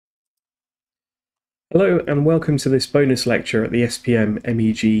Hello and welcome to this bonus lecture at the SPM,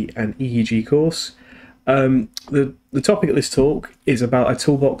 MEG and EEG course. The topic of this talk is about a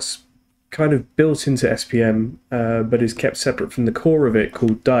toolbox kind of built into SPM but is kept separate from the core of it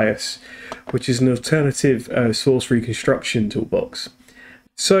called DAiSS, which is an alternative source reconstruction toolbox.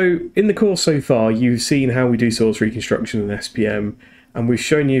 So in the course so far you've seen how we do source reconstruction in SPM, and we've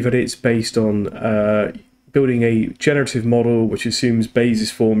shown you that it's based on building a generative model which assumes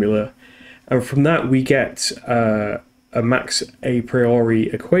Bayes' formula. And from that, we get a max a priori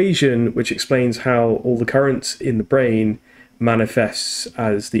equation, which explains how all the currents in the brain manifests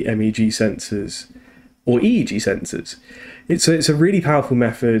as the MEG sensors or EEG sensors. It's a really powerful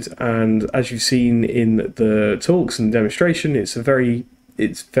method, and as you've seen in the talks and demonstration, it's very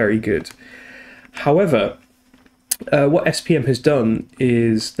good. However, what SPM has done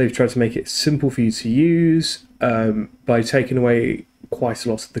is they've tried to make it simple for you to use by taking away quite a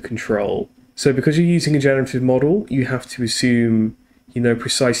lot of the control. So because you're using a generative model, you have to assume you know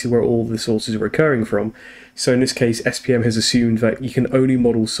precisely where all the sources are occurring from. So in this case, SPM has assumed that you can only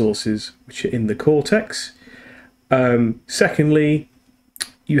model sources which are in the cortex. Secondly,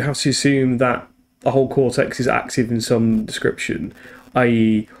 you have to assume that the whole cortex is active in some description,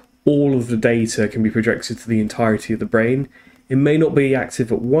 i.e. all of the data can be projected to the entirety of the brain. It may not be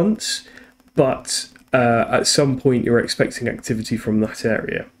active at once, but at some point you're expecting activity from that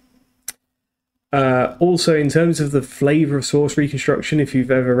area. Also, in terms of the flavour of source reconstruction, if you've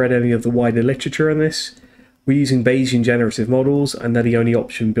ever read any of the wider literature on this, we're using Bayesian generative models, and they're the only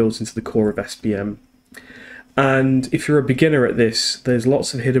option built into the core of SPM. And if you're a beginner at this, there's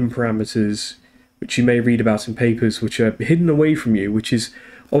lots of hidden parameters which you may read about in papers which are hidden away from you, which is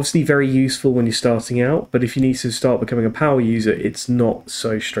obviously very useful when you're starting out, but if you need to start becoming a power user, it's not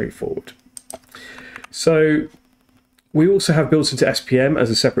so straightforward. So we also have built into SPM as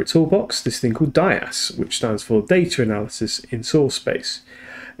a separate toolbox this thing called DAiSS, which stands for Data Analysis in Source Space.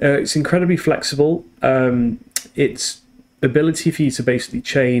 It's incredibly flexible. Its ability for you to basically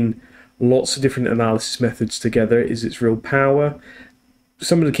chain lots of different analysis methods together is its real power.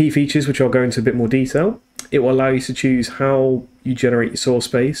 Some of the key features, which I'll go into a bit more detail, it will allow you to choose how you generate your source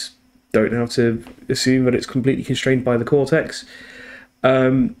space. Don't have to assume that it's completely constrained by the cortex.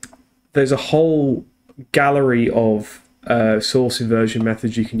 There's a whole gallery of source inversion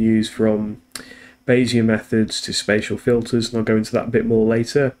methods you can use, from Bayesian methods to spatial filters, and I'll go into that a bit more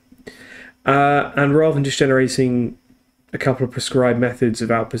later. And rather than just generating a couple of prescribed methods of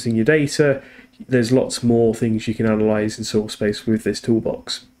outputting your data, there's lots more things you can analyze in source space with this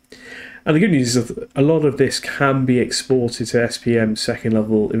toolbox. And the good news is that a lot of this can be exported to SPM second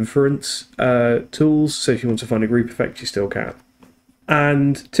level inference tools, so if you want to find a group effect, you still can.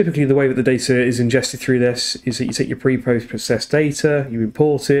 And typically the way that the data is ingested through this is that you take your pre-post processed data, you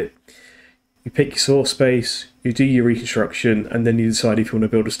import it, you pick your source space, you do your reconstruction, and then you decide if you want to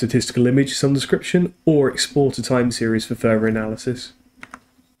build a statistical image of some description or export a time series for further analysis.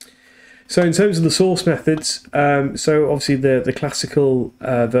 So in terms of the source methods, so obviously the classical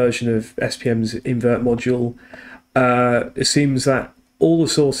version of SPM's invert module assumes that all the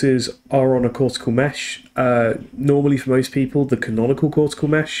sources are on a cortical mesh, normally for most people the canonical cortical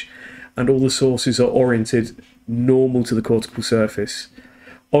mesh, and all the sources are oriented normal to the cortical surface.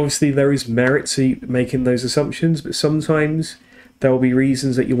 Obviously there is merit to making those assumptions, but sometimes there will be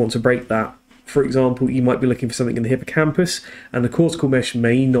reasons that you want to break that. For example, you might be looking for something in the hippocampus, and the cortical mesh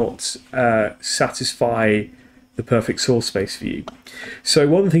may not satisfy the perfect source space for you. So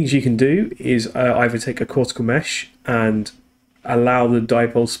one of the things you can do is either take a cortical mesh and allow the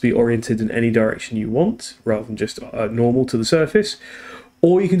dipoles to be oriented in any direction you want, rather than just normal to the surface,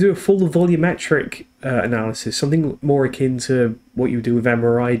 or you can do a full volumetric analysis, something more akin to what you would do with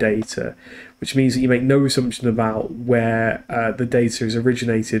MRI data, which means that you make no assumption about where the data is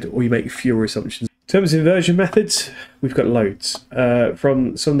originated, or you make fewer assumptions. In terms of inversion methods, we've got loads.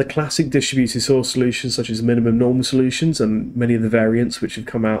 From some of the classic distributed source solutions, such as minimum normal solutions, and many of the variants which have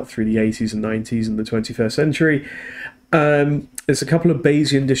come out through the 80s and 90s and the 21st century. There's a couple of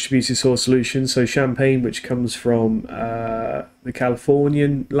Bayesian distributed source solutions, so Champagne, which comes from the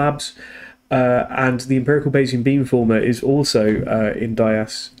Californian labs, and the empirical Bayesian beamformer is also in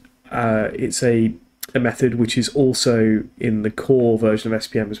DAiSS. It's a method which is also in the core version of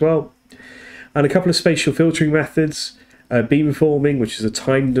SPM as well. And a couple of spatial filtering methods, beamforming, which is a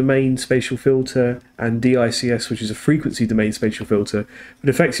time domain spatial filter, and DAiSS, which is a frequency domain spatial filter, but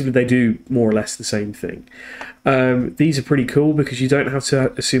effectively they do more or less the same thing. These are pretty cool because you don't have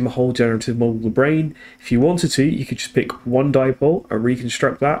to assume a whole generative model of the brain. If you wanted to, you could just pick one dipole and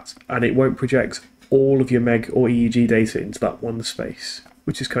reconstruct that, and it won't project all of your MEG or EEG data into that one space.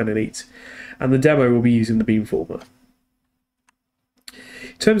 which is kind of neat. And the demo will be using the beamformer.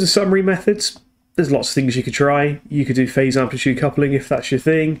 In terms of summary methods, there's lots of things you could try. You could do phase amplitude coupling if that's your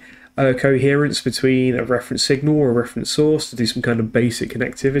thing, coherence between a reference signal or a reference source to do some kind of basic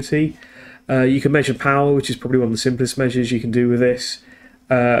connectivity. You can measure power, which is probably one of the simplest measures you can do with this.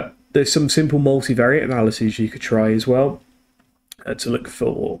 There's some simple multivariate analyses you could try as well to look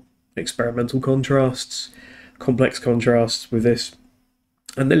for experimental contrasts, complex contrasts with this.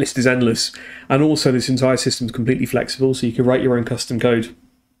 And the list is endless. And also this entire system is completely flexible, so you can write your own custom code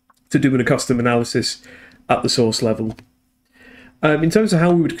to do a custom analysis at the source level. In terms of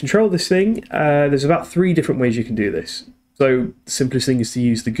how we would control this thing, there's about 3 different ways you can do this. So the simplest thing is to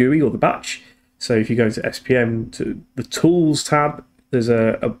use the GUI or the batch. So if you go to SPM to the Tools tab, there's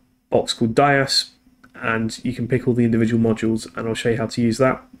a box called DAiSS, and you can pick all the individual modules, and I'll show you how to use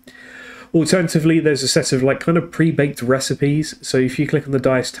that. Alternatively, there's a set of kind of pre-baked recipes. So if you click on the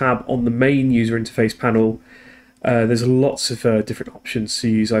DAiSS tab on the main user interface panel, there's lots of different options to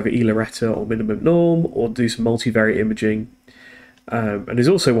use either E-Loretta or minimum norm, or do some multivariate imaging. And there's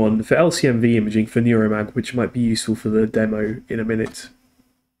also one for LCMV imaging for NeuroMag, which might be useful for the demo in a minute.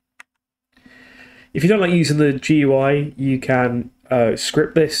 If you don't like using the GUI, you can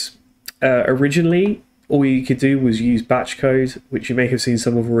script this. Originally, all you could do was use batch code, which you may have seen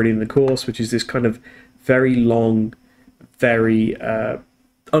some of already in the course, which is this kind of very long, very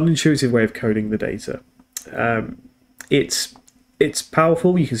unintuitive way of coding the data. It's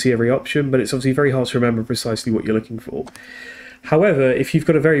powerful, you can see every option, but it's obviously very hard to remember precisely what you're looking for. However, if you've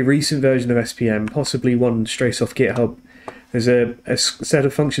got a very recent version of SPM, possibly one straight off GitHub, there's a set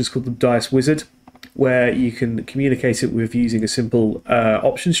of functions called the DAiSS wizard, where you can communicate it with using a simple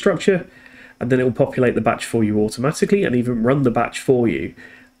option structure, and then it will populate the batch for you automatically and even run the batch for you.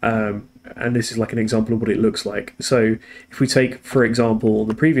 And this is like an example of what it looks like. So if we take, for example,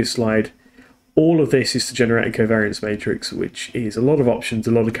 the previous slide, all of this is to generate a covariance matrix, which is a lot of options,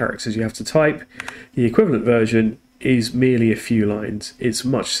 a lot of characters you have to type. The equivalent version is merely a few lines. It's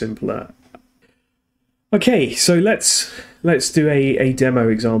much simpler. Okay, so let's do a demo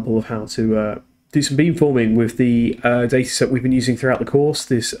example of how to do some beamforming with the dataset we've been using throughout the course,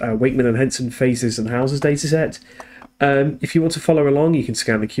 this Wakeman and Henson phases and houses dataset. If you want to follow along, you can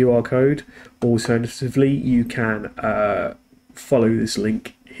scan the QR code. Alternatively, you can follow this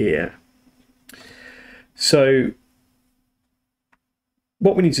link here. So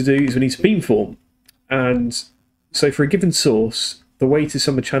what we need to do is we need to beamform. And so for a given source, the way to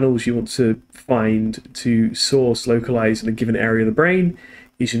sum of channels you want to find to source localize in a given area of the brain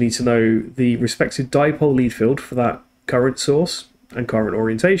is you need to know the respective dipole lead field for that current source and current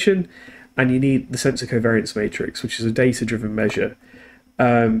orientation, and you need the sensor covariance matrix, which is a data-driven measure.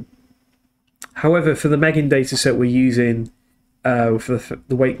 However, for the MEG dataset we're using, for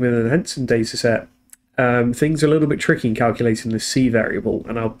the Wakeman and Henson dataset, things are a little bit tricky in calculating the C variable,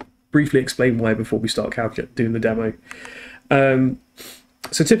 and I'll briefly explain why before we start doing the demo.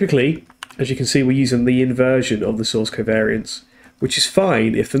 So typically, as you can see, we're using the inversion of the source covariance, which is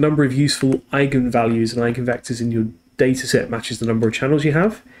fine if the number of useful eigenvalues and eigenvectors in your dataset matches the number of channels you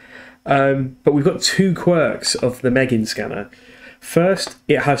have. But we've got 2 quirks of the MEG scanner. First,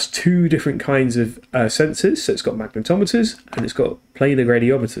 it has 2 different kinds of sensors. So it's got magnetometers and it's got planar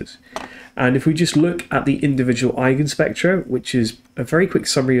gradiometers. And if we just look at the individual eigenspectra, which is a very quick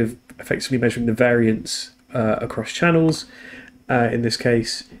summary of effectively measuring the variance across channels, in this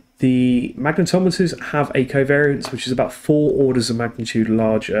case, the magnetometers have a covariance which is about 4 orders of magnitude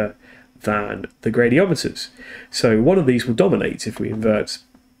larger than the gradiometers. So one of these will dominate if we invert.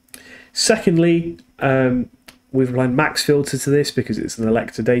 Secondly, we've applied max filter to this because it's an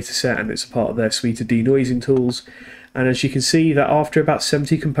Electra dataset and it's a part of their suite of denoising tools. And as you can see that after about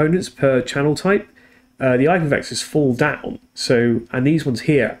 70 components per channel type, the eigenvectors fall down. So, and these ones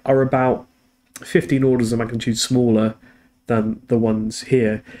here are about 15 orders of magnitude smaller than the ones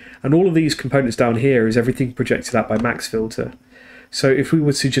here. And all of these components down here is everything projected out by max filter. So if we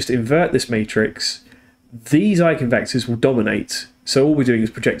were to just invert this matrix, these eigenvectors will dominate. So all we're doing is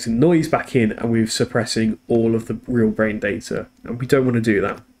projecting noise back in and we're suppressing all of the real brain data. And we don't want to do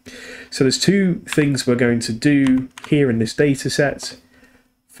that. So there's 2 things we're going to do here in this data set.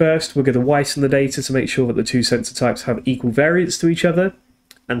 First, we're going to whiten the data to make sure that the 2 sensor types have equal variance to each other.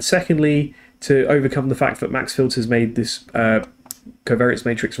 And secondly, to overcome the fact that max filters made this covariance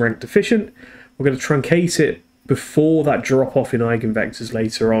matrix rank deficient, we're going to truncate it before that drop off in eigenvectors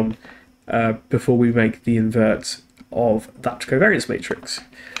later on, before we make the invert of that covariance matrix.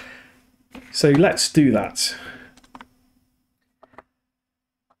 So let's do that.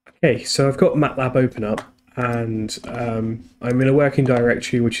 Okay, so I've got MATLAB open up, and I'm in a working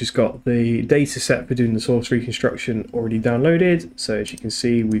directory which has got the data set for doing the source reconstruction already downloaded. So as you can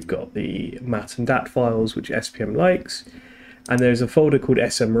see, we've got the MAT and DAT files which SPM likes, and there's a folder called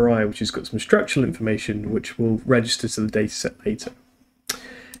SMRI which has got some structural information which will register to the data set later.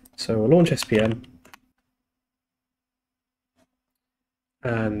 So I'll launch SPM,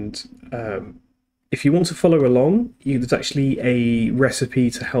 and if you want to follow along, there's actually a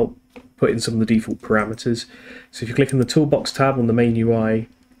recipe to help put in some of the default parameters. So if you click on the Toolbox tab on the main UI,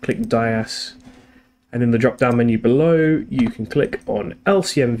 click DAiSS, and in the drop-down menu below, you can click on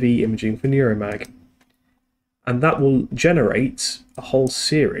LCMV imaging for NeuroMag, and that will generate a whole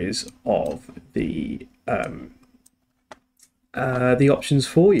series of the options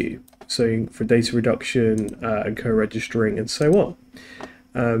for you. So for data reduction and co-registering and so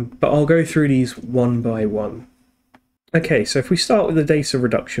on. But I'll go through these one by one. Okay, so if we start with the data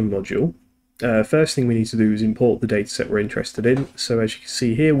reduction module, first thing we need to do is import the dataset we're interested in. So as you can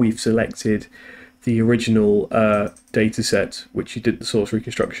see here, we've selected the original dataset which you did the source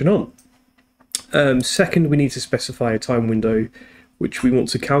reconstruction on. Second, we need to specify a time window which we want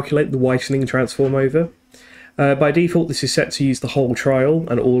to calculate the whitening transform over. By default, this is set to use the whole trial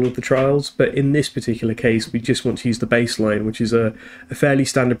and all of the trials, but in this particular case, we just want to use the baseline, which is a fairly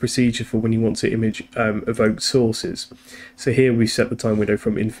standard procedure for when you want to image evoked sources. So here we set the time window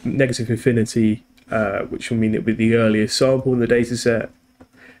from negative infinity, which will mean it will be the earliest sample in the dataset,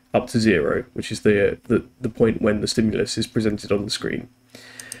 up to 0, which is the point when the stimulus is presented on the screen.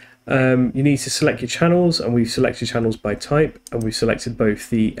 You need to select your channels, and we've selected channels by type, and we've selected both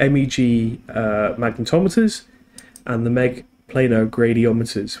the MEG magnetometers and the MEG planar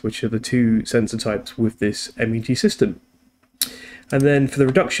gradiometers, which are the two sensor types with this MEG system. And then for the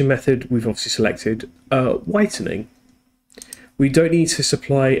reduction method, we've obviously selected whitening. We don't need to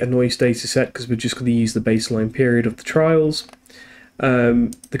supply a noise data set because we're just going to use the baseline period of the trials. The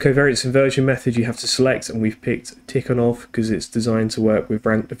covariance inversion method you have to select, and we've picked tick on off because it's designed to work with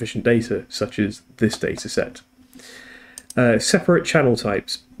rank deficient data such as this data set. Separate channel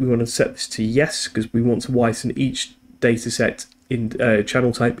types, we want to set this to yes because we want to whiten each data set in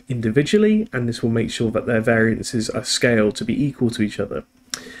channel type individually, and this will make sure that their variances are scaled to be equal to each other.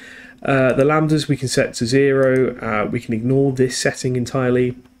 The lambdas we can set to 0, we can ignore this setting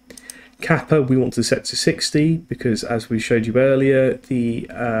entirely. Kappa we want to set to 60 because, as we showed you earlier, the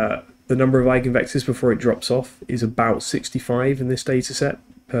number of eigenvectors before it drops off is about 65 in this data set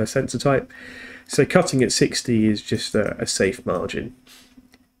per sensor type. So cutting at 60 is just a safe margin,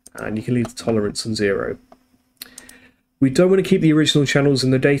 and you can leave the tolerance on 0. We don't want to keep the original channels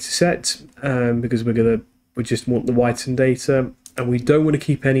in the data set because we just want the whitened data. And we don't want to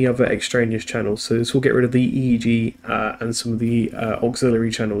keep any other extraneous channels, so this will get rid of the EEG and some of the auxiliary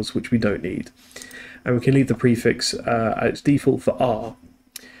channels which we don't need. And we can leave the prefix at its default for R.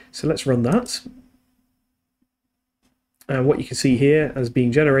 So let's run that. And what you can see here as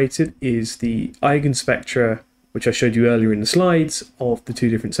being generated is the eigenspectra, which I showed you earlier in the slides, of the two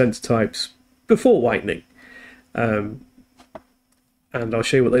different sensor types before whitening. And I'll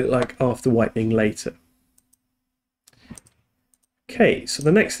show you what they look like after whitening later. Okay, so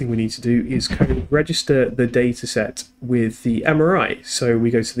the next thing we need to do is register the dataset with the MRI. So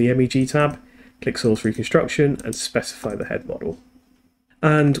we go to the MEG tab, click Source Reconstruction, and specify the head model.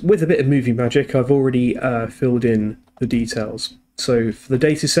 And with a bit of movie magic, I've already filled in the details. So for the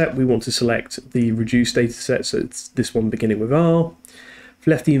dataset, we want to select the reduced dataset, so it's this one beginning with R. I've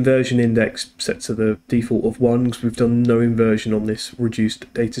left the inversion index set to the default of 1 because we've done no inversion on this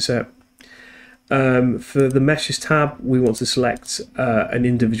reduced dataset. For the meshes tab, we want to select an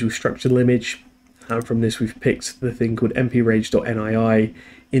individual structural image, and from this we've picked the thing called mprage.nii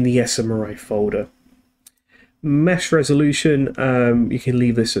in the SMRI folder. Mesh resolution, you can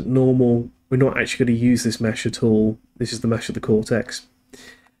leave this at normal. We're not actually going to use this mesh at all. This is the mesh of the cortex.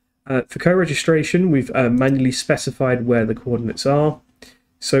 For co-registration, we've manually specified where the coordinates are.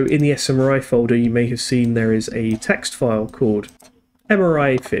 So in the SMRI folder, you may have seen there is a text file called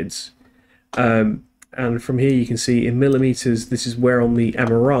MRI FIDS. And from here you can see in millimeters, this is where on the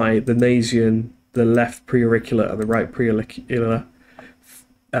MRI, the Bayesian, the left preauricular and the right preauricular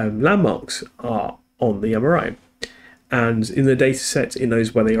landmarks are on the MRI. And in the data set, it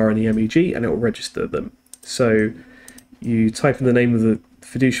knows where they are in the MEG and it will register them. So you type in the name of the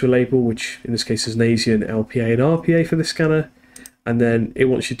fiducial label, which in this case is Bayesian, LPA and RPA for the scanner, and then it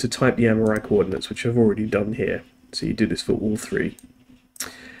wants you to type the MRI coordinates, which I've already done here. So you do this for all three.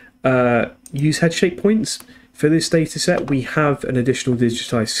 Use head shape points. For this data set, we have an additional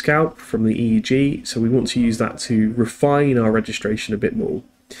digitized scalp from the EEG, so we want to use that to refine our registration a bit more.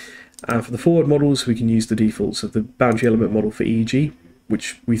 For the forward models, we can use the defaults of the boundary element model for EEG,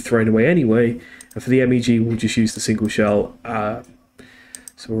 which we've thrown away anyway. And for the MEG, we'll just use the single shell.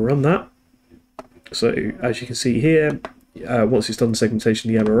 So we'll run that. So as you can see here, once it's done the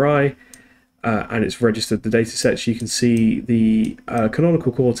segmentation of the MRI, and it's registered the data sets, you can see the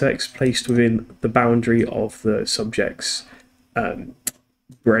canonical cortex placed within the boundary of the subject's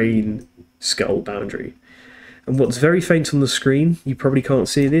brain skull boundary. And what's very faint on the screen, you probably can't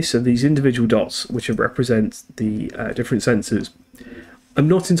see this, are these individual dots which represent the different sensors. I'm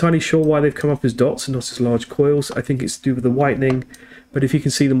not entirely sure why they've come up as dots and not as large coils. I think it's to do with the whitening, but if you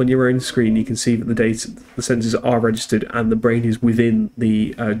can see them on your own screen, you can see that the sensors are registered and the brain is within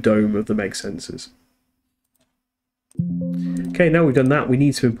the dome of the MEG sensors. Okay, now we've done that, we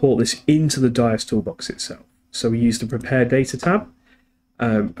need to import this into the DAiSS toolbox itself. So we use the Prepare Data tab.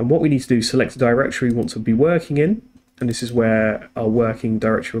 And what we need to do is select the directory we want to be working in, and this is where our working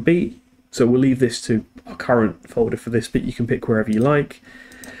directory will be. So we'll leave this to our current folder for this, but you can pick wherever you like.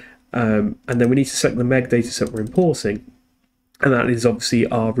 And then we need to select the MEG dataset we're importing, and that is obviously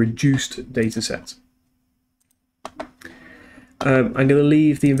our reduced dataset. I'm going to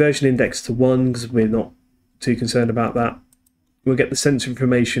leave the inversion index to 1 because we're not too concerned about that. We'll get the sensor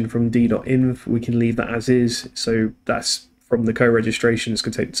information from d.inv. We can leave that as is, so that's from the co-registration. It's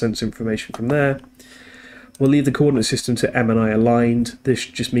going to take the sensor information from there. We'll leave the coordinate system to M and I aligned. This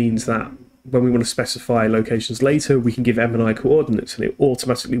just means that when we want to specify locations later, we can give M and I coordinates and it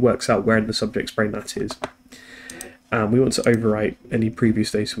automatically works out where in the subject's brain that is. And we want to overwrite any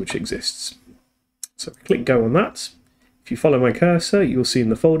previous data which exists. So click go on that. If you follow my cursor, you'll see in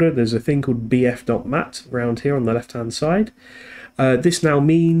the folder there's a thing called bf.mat around here on the left hand side. This now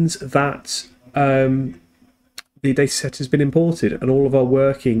means that the dataset has been imported and all of our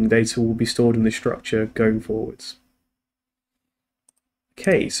working data will be stored in this structure going forwards.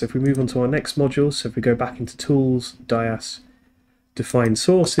 Okay, so if we move on to our next module, so if we go back into Tools, DAiSS, Define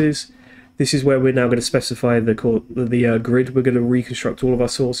Sources, this is where we're now going to specify the grid we're going to reconstruct all of our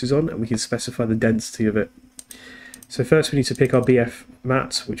sources on, and we can specify the density of it. So first we need to pick our BF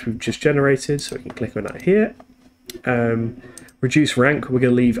mat, which we've just generated, so we can click on that here. Reduce rank, we're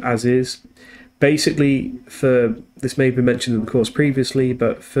going to leave as is. Basically, this may have been mentioned in the course previously,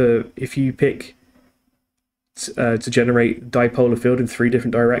 but if you pick to generate dipolar field in 3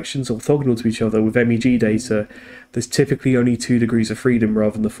 different directions orthogonal to each other with MEG data, there's typically only 2 degrees of freedom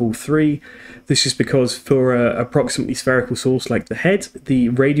rather than the full 3. This is because for an approximately spherical source like the head, the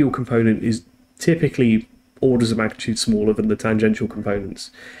radial component is typically orders of magnitude smaller than the tangential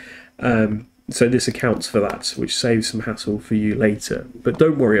components. So this accounts for that, which saves some hassle for you later. But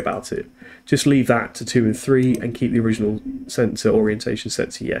don't worry about it. Just leave that to 2 and 3 and keep the original sensor orientation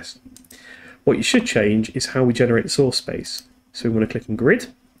set to yes. What you should change is how we generate the source space. So we want to click on grid,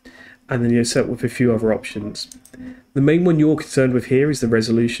 and then you're set with a few other options. The main one you're concerned with here is the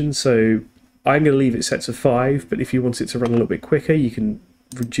resolution. So I'm going to leave it set to 5, but if you want it to run a little bit quicker, you can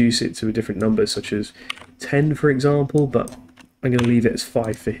reduce it to a different number, such as 10, for example, but I'm going to leave it as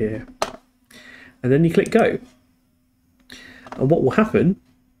 5 for here. And then you click go. And what will happen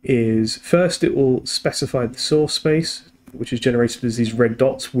is first it will specify the source space, which is generated as these red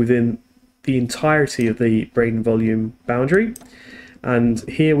dots within the entirety of the brain volume boundary. And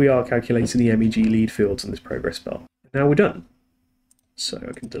here we are calculating the MEG lead fields in this progress bar. Now we're done. So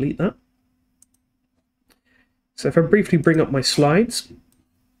I can delete that. So if I briefly bring up my slides,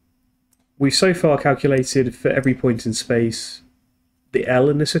 we've so far calculated for every point in space the L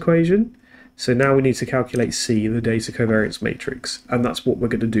in this equation. So now we need to calculate C, the data covariance matrix, and that's what we're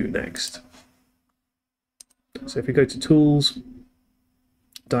going to do next. So if we go to Tools,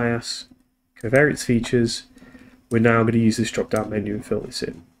 DAiSS, Covariance Features, we're now going to use this drop-down menu and fill this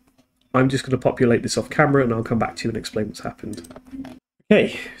in. I'm just going to populate this off camera and I'll come back to you and explain what's happened.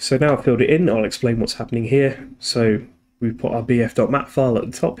 Okay, so now I've filled it in, I'll explain what's happening here. So we've put our bf.mat file at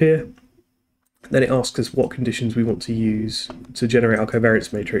the top here. Then it asks us what conditions we want to use to generate our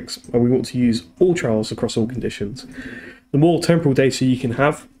covariance matrix. And we want to use all trials across all conditions. The more temporal data you can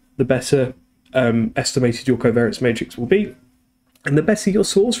have, the better estimated your covariance matrix will be, and the better your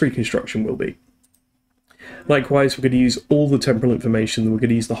source reconstruction will be. Likewise, we're going to use all the temporal information, we're going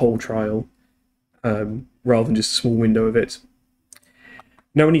to use the whole trial rather than just a small window of it.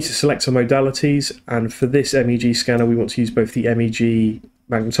 Now we need to select our modalities, and for this MEG scanner we want to use both the MEG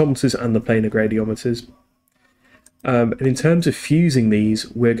magnetometers and the planar gradiometers. And in terms of fusing these,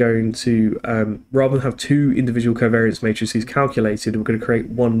 we're going to, rather than have 2 individual covariance matrices calculated, we're going to create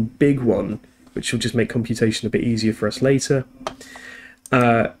one big one, which will just make computation a bit easier for us later.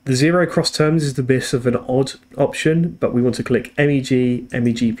 The zero cross terms is the bit of an odd option, but we want to click MEG,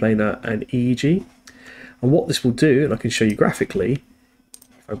 MEG planar, and EEG. And what this will do, and I can show you graphically,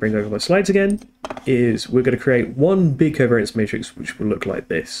 if I bring over my slides again, is we're going to create one big covariance matrix which will look like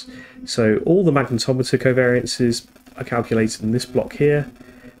this. So all the magnetometer covariances are calculated in this block here.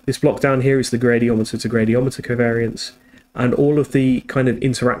 This block down here is the gradiometer to gradiometer covariance, and all of the kind of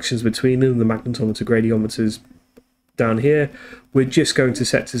interactions between them, the magnetometer gradiometers down here, we're just going to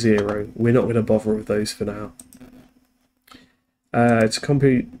set to 0. We're not going to bother with those for now. To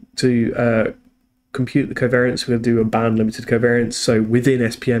compute the covariance, we're going to do a band limited covariance. So within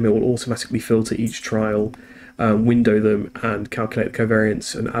SPM, it will automatically filter each trial, window them, and calculate the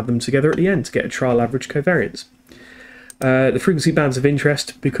covariance and add them together at the end to get a trial average covariance. The frequency bands of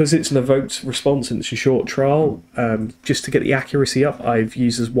interest, because it's an evoked response and it's a short trial, just to get the accuracy up, I've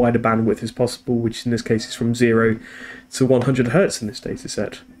used as wide a bandwidth as possible, which in this case is from 0 to 100 Hz in this data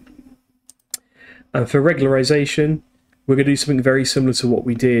set. And for regularization, we're going to do something very similar to what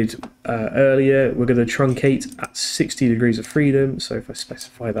we did earlier. We're going to truncate at 60 degrees of freedom. So if I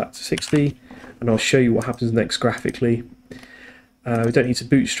specify that to 60, and I'll show you what happens next graphically. We don't need to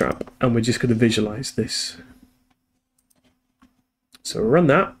bootstrap, and we're just going to visualize this. So we'll run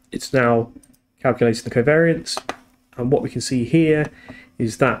that. It's now calculating the covariance, and what we can see here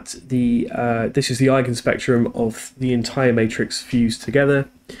is that this is the eigenspectrum of the entire matrix fused together.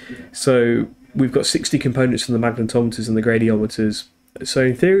 So we've got 60 components from the magnetometers and the gradiometers. So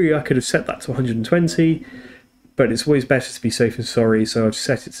in theory, I could have set that to 120, but it's always better to be safe than sorry. So I've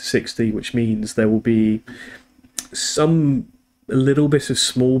set it to 60, which means there will be a little bit of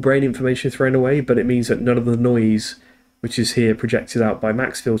small brain information thrown away, but it means that none of the noise, which is here projected out by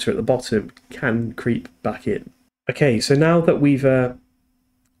max filter at the bottom, can creep back in. Okay, so now that we've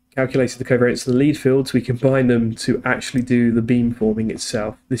calculated the covariance of the lead fields, we combine them to actually do the beamforming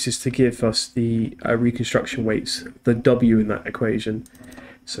itself. This is to give us the reconstruction weights, the W in that equation.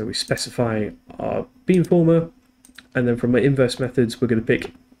 So we specify our beamformer, and then from our inverse methods, we're going to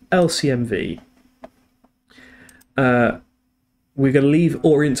pick LCMV. We're going to leave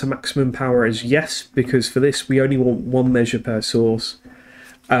orient to maximum power as yes, because for this we only want one measure per source.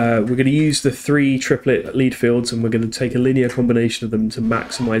 We're going to use the 3 triplet lead fields, and we're going to take a linear combination of them to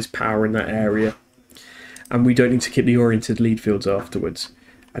maximize power in that area. And we don't need to keep the oriented lead fields afterwards.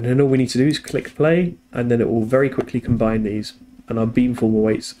 And then all we need to do is click play, and then it will very quickly combine these, and our beamformer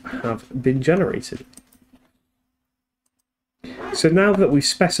weights have been generated. So now that we've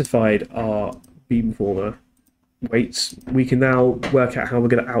specified our beamformer weights, we can now work out how we're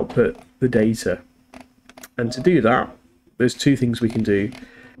going to output the data. And to do that, there's 2 things we can do.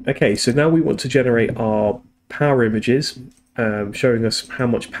 Okay, so now we want to generate our power images, showing us how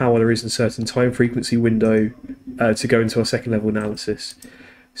much power there is in a certain time frequency window to go into our second level analysis.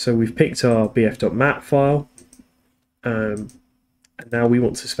 So we've picked our bf.mat file, and now we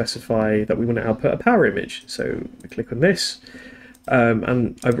want to specify that we want to output a power image. So we click on this.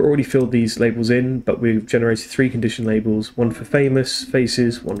 And I've already filled these labels in, but we've generated 3 condition labels, one for famous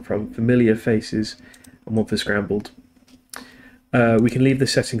faces, one from familiar faces, and one for scrambled. We can leave the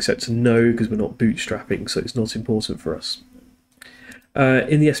setting set to no because we're not bootstrapping, so it's not important for us.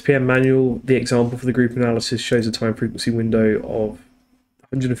 In the SPM manual, the example for the group analysis shows a time frequency window of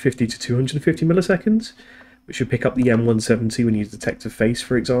 150 to 250 milliseconds, which should pick up the M170 when you detect a face,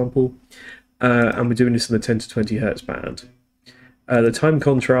 for example. And we're doing this in the 10 to 20 Hz band. The time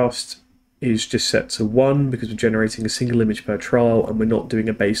contrast is just set to 1 because we're generating a single image per trial, and we're not doing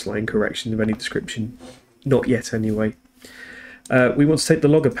a baseline correction of any description, not yet anyway. We want to take the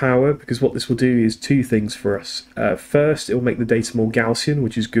logger power because what this will do is 2 things for us. First, it will make the data more Gaussian,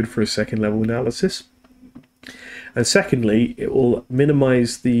 which is good for a second level analysis. And secondly, it will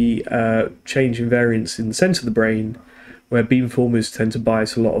minimize the change in variance in the center of the brain, where beamformers tend to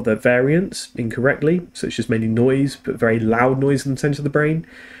bias a lot of their variance incorrectly. So it's just mainly noise, but very loud noise in the center of the brain.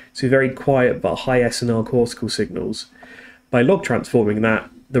 So very quiet but high SNR cortical signals. By log transforming that,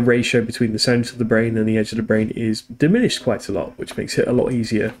 the ratio between the center of the brain and the edge of the brain is diminished quite a lot, which makes it a lot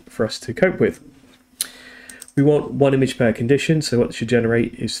easier for us to cope with. We want 1 image per condition, so what it should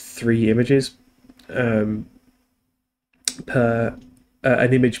generate is 3 images an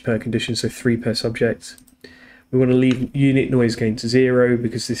image per condition, so 3 per subject. We want to leave unit noise gain to 0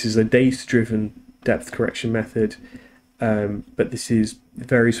 because this is a DAiSS-driven depth correction method, but this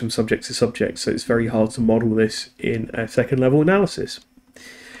varies from subject to subject, so it's very hard to model this in a second level analysis.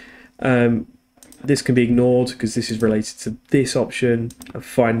 This can be ignored because this is related to this option, and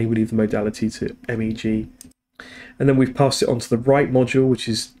finally we leave the modality to MEG. And then we've passed it onto the right module, which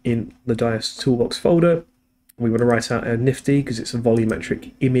is in the DAiSS toolbox folder. We want to write out a nifty because it's a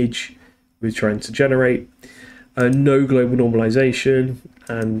volumetric image we're trying to generate. No global normalization,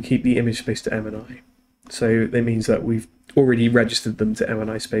 and keep the image space to M and I. So that means that we've already registered them to M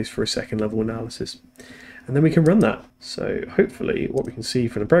and I space for a second level analysis. And then we can run that. So hopefully what we can see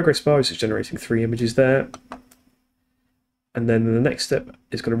from the progress bar is it's generating 3 images there. And then the next step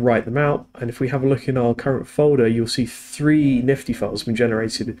is going to write them out. And if we have a look in our current folder, you'll see 3 nifty files have been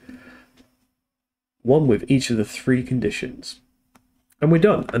generated, one with each of the 3 conditions. And we're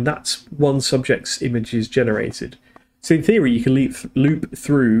done. And that's one subject's images generated. So in theory, you can loop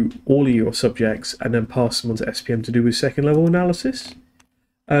through all of your subjects and then pass them on to SPM to do with second level analysis.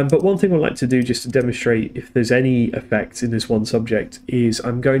 But one thing I'd like to do just to demonstrate if there's any effect in this one subject is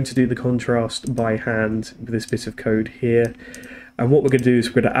I'm going to do the contrast by hand with this bit of code here. And what we're going to do is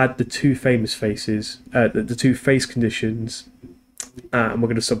we're going to add the 2 famous faces, the 2 face conditions, and we're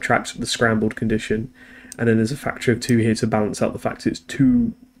going to subtract the scrambled condition. And then there's a factor of 2 here to balance out the fact it's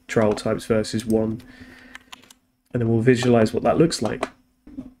 2 trial types versus 1. And then we'll visualize what that looks like.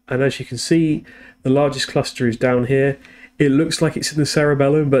 And as you can see, the largest cluster is down here. It looks like it's in the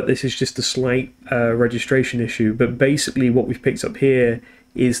cerebellum, but this is just a slight registration issue. But basically what we've picked up here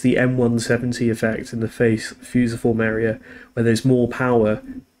is the M170 effect in the face fusiform area, where there's more power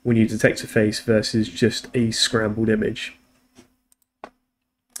when you detect a face versus just a scrambled image.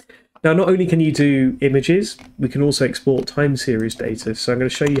 Now, not only can you do images, we can also export time series data. So I'm going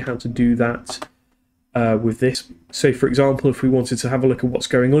to show you how to do that with this. So for example, if we wanted to have a look at what's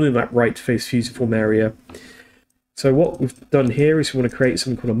going on in that right face fusiform area. So what we've done here is we want to create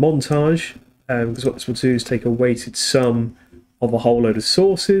something called a montage, because what this will do is take a weighted sum of a whole load of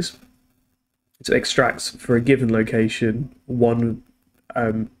sources to extract for a given location one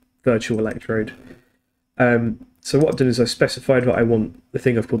virtual electrode. So what I've done is I specified what I want the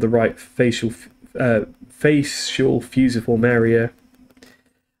thing I've called the right facial fusiform area.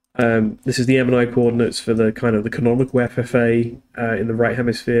 This is the M and I coordinates for the kind of the canonical FFA in the right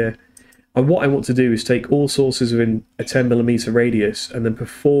hemisphere. And what I want to do is take all sources within a 10mm radius and then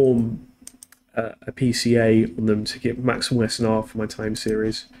perform a PCA on them to get maximal SNR for my time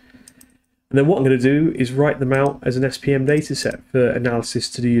series. And then what I'm going to do is write them out as an SPM dataset for analysis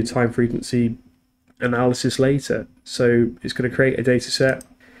to do your time frequency analysis later. So it's going to create a dataset.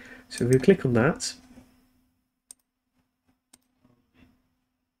 So if we click on that,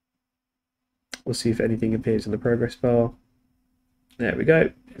 we'll see if anything appears in the progress bar. There we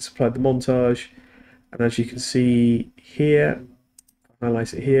go. It's applied the montage. And as you can see here,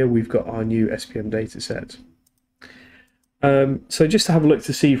 highlight it here, we've got our new SPM dataset. So just to have a look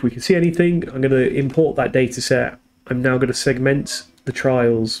to see if we can see anything, I'm going to import that dataset. I'm now going to segment the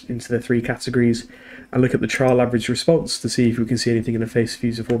trials into their 3 categories and look at the trial average response to see if we can see anything in the face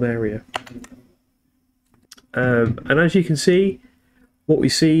fusiform area. And as you can see, what we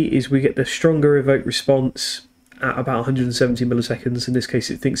see is we get the stronger evoked response at about 170 milliseconds. In this case,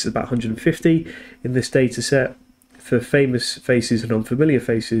 it thinks it's about 150 in this data set for famous faces and unfamiliar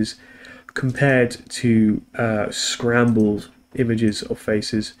faces compared to scrambled images of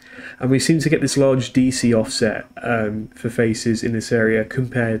faces. And we seem to get this large DC offset for faces in this area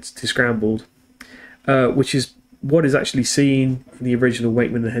compared to scrambled, which is what is actually seen in the original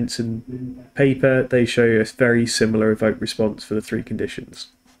Wakeman and Henson paper. They show a very similar evoked response for the 3 conditions.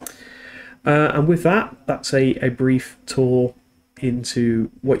 And with that, that's a brief tour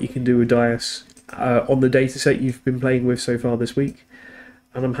into what you can do with DAiSS on the dataset you've been playing with so far this week.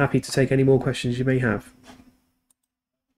 And I'm happy to take any more questions you may have.